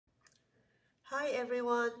Hi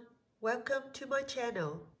everyone, welcome to my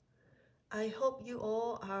channel. I hope you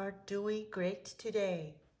all are doing great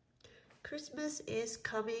today. Christmas is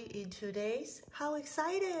coming in 2 days. How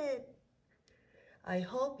excited! I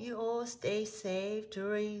hope you all stay safe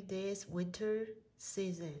during this winter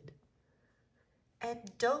season. And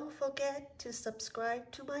don't forget to subscribe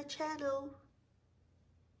to my channel.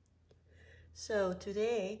 So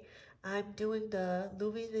today I'm doing the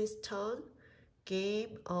Louis Vuitton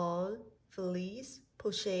Game on Felicie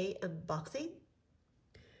Pochette unboxing.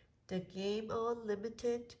 The Game On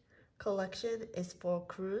Limited collection is for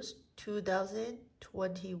Cruise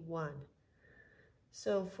 2021.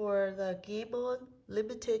 So for the Game On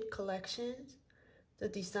Limited collections, the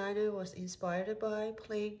designer was inspired by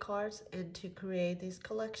playing cards and to create this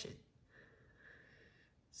collection.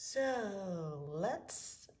 So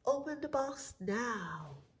let's open the box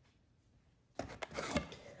now.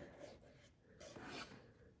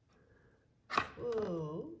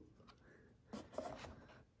 Whoa.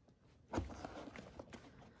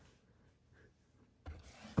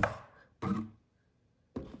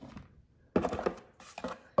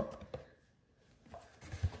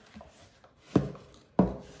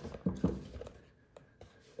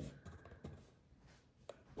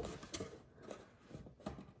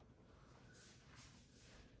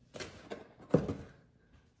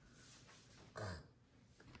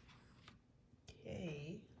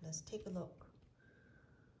 Okay, let's take a look.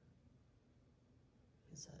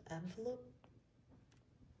 It's an envelope.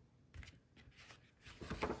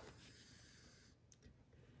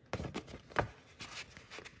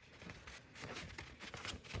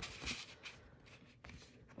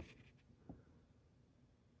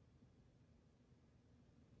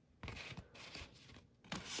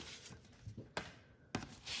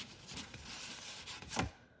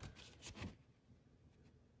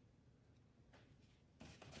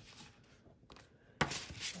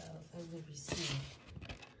 And the receipt.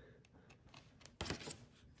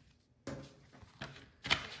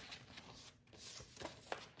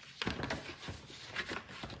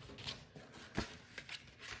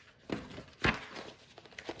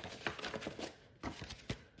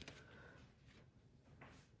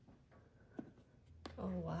 Oh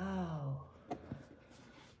wow.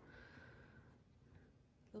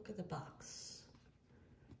 Look at the box.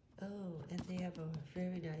 Oh, and they have a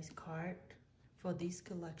very nice card for this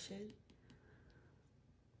collection.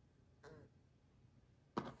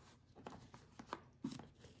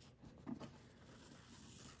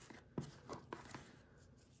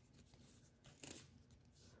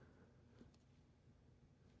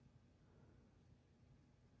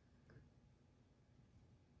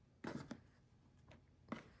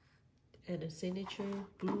 And a signature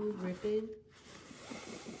blue ribbon.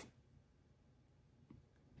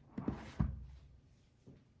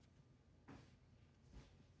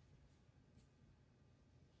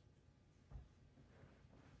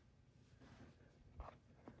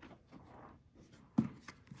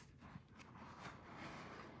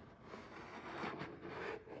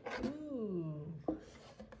 Ooh.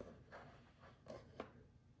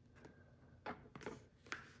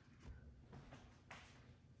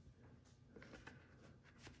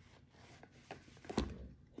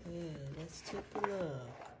 Yeah, let's take a look.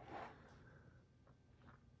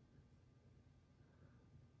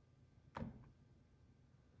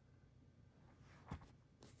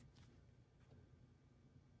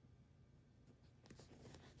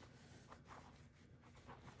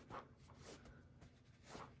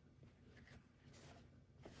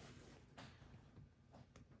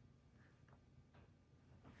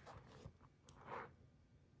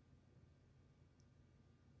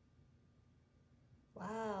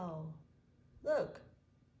 Wow, look.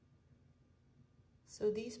 So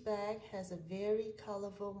this bag has a very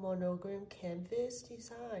colorful monogram canvas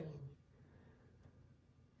design.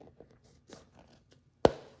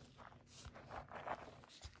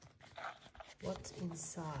 What's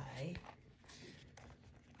inside?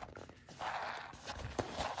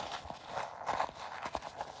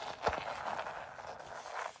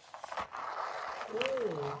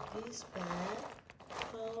 Oh, this bag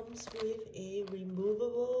comes with a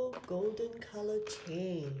removable golden color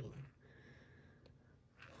chain.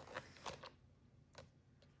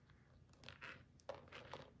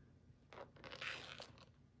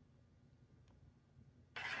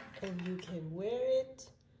 And you can wear it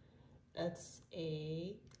as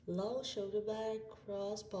a long shoulder bag,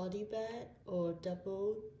 crossbody bag, or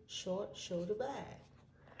double short shoulder bag.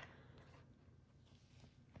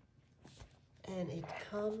 And it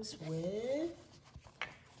comes with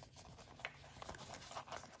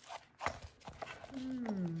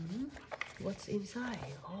what's inside?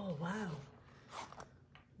 Oh wow,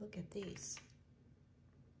 Look at this.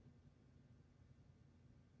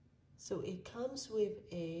 So it comes with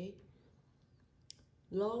a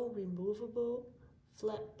long removable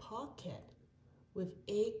flat pocket with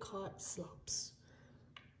 8 card slots.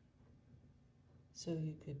 So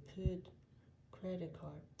you could put credit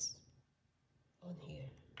cards on here.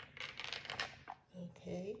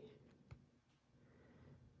 Okay.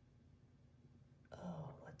 Oh,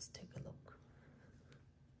 let's take a look.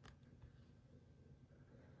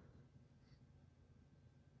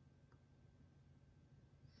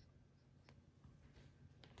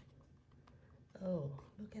 Oh,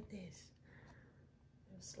 look at this.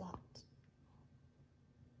 There's slots.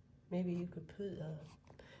 Maybe you could put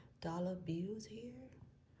dollar bills here.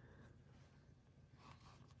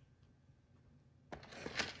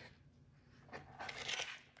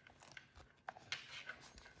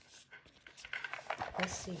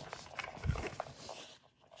 Let's see.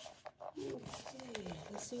 Okay,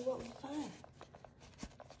 let's see what we find.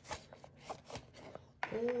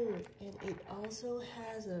 Oh, and it also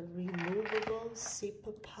has a removable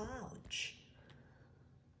zipper pouch.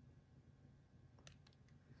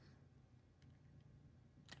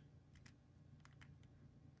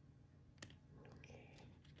 Okay.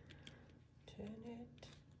 Turn it,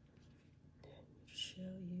 then show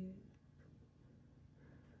you.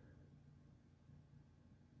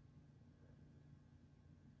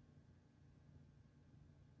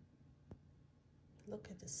 Look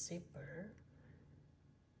at the zipper.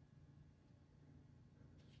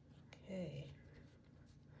 Okay,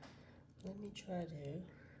 let me try to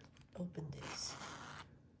open this.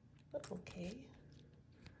 Okay,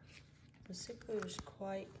 the zipper is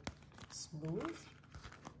quite smooth.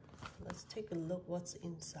 Let's take a look what's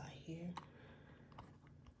inside here.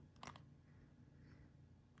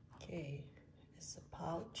 Okay, it's a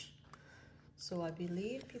pouch. So I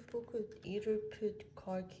believe people could either put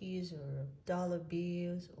car keys or dollar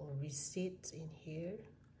bills or receipts in here.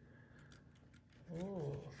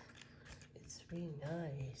 Oh, it's really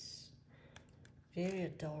nice. Very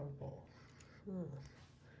adorable.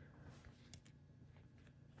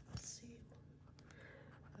 Let's see.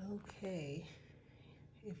 Okay,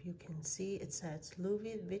 if you can see, it says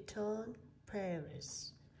Louis Vuitton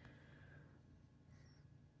Paris.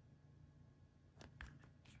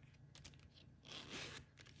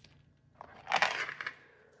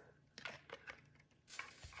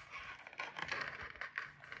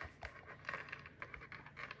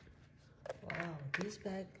 Wow, this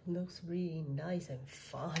bag looks really nice and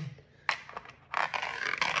fun.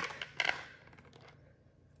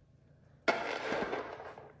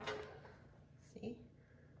 See?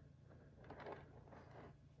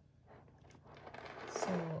 So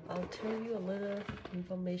I'll tell you a little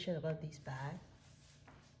information about this bag.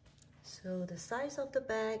 So the size of the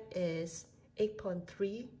bag is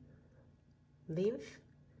 8.3 length,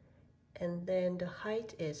 and then the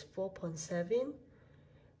height is 4.7,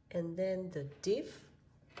 and then the depth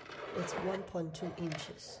is 1.2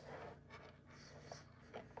 inches.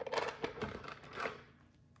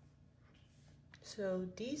 So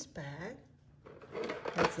this bag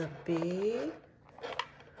has a big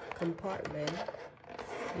compartment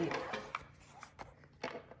here.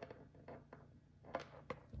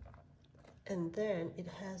 And then it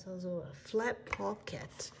has also a flat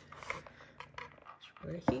pocket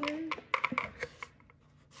right here.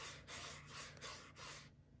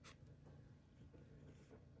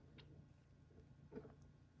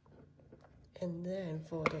 And then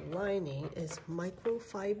for the lining is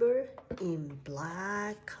microfiber in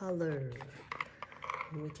black color,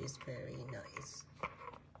 which is very nice.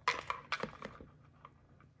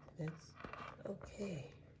 That's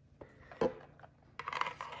okay.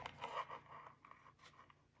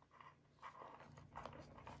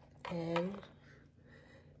 And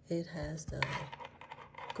it has the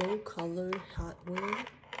gold color hardware.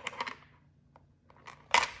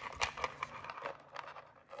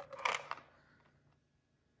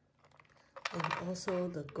 And also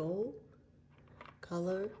the gold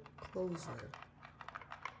color closer.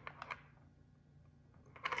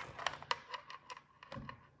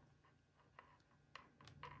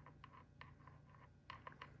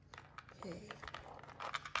 Okay.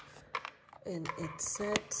 And it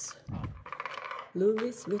says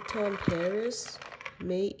Louis Vuitton Paris,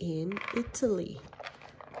 made in Italy.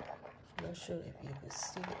 I'm not sure if you can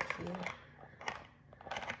see it here.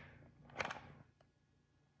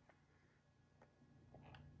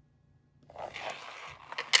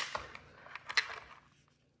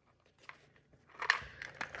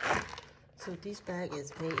 So this bag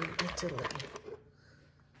is made in Italy.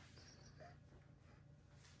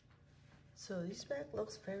 So So this bag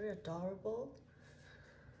looks very adorable,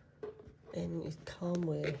 and it comes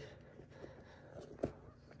with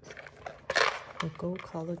a gold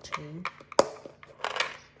color chain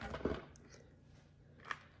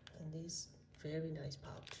and this very nice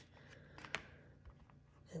pouch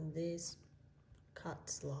and this cut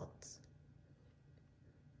slots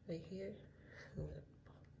right here.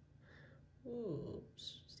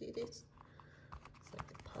 Oops, see this? It's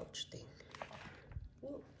like the pouch thing.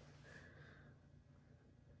 Ooh.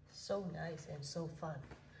 So nice and so fun.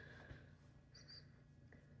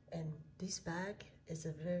 And this bag is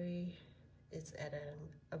it's at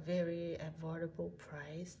a very affordable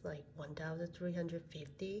price, like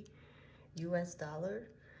 $1,350 US dollar.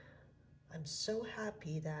 I'm so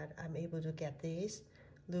happy that I'm able to get this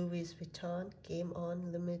Louis Vuitton Game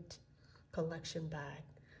On Limited collection bag.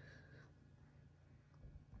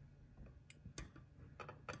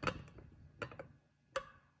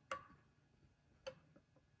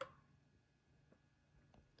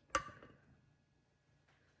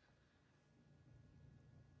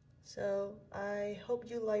 So I hope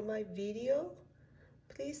you like my video.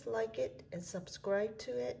 Please like it and subscribe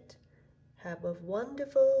to it. Have a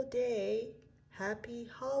wonderful day. Happy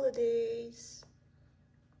holidays.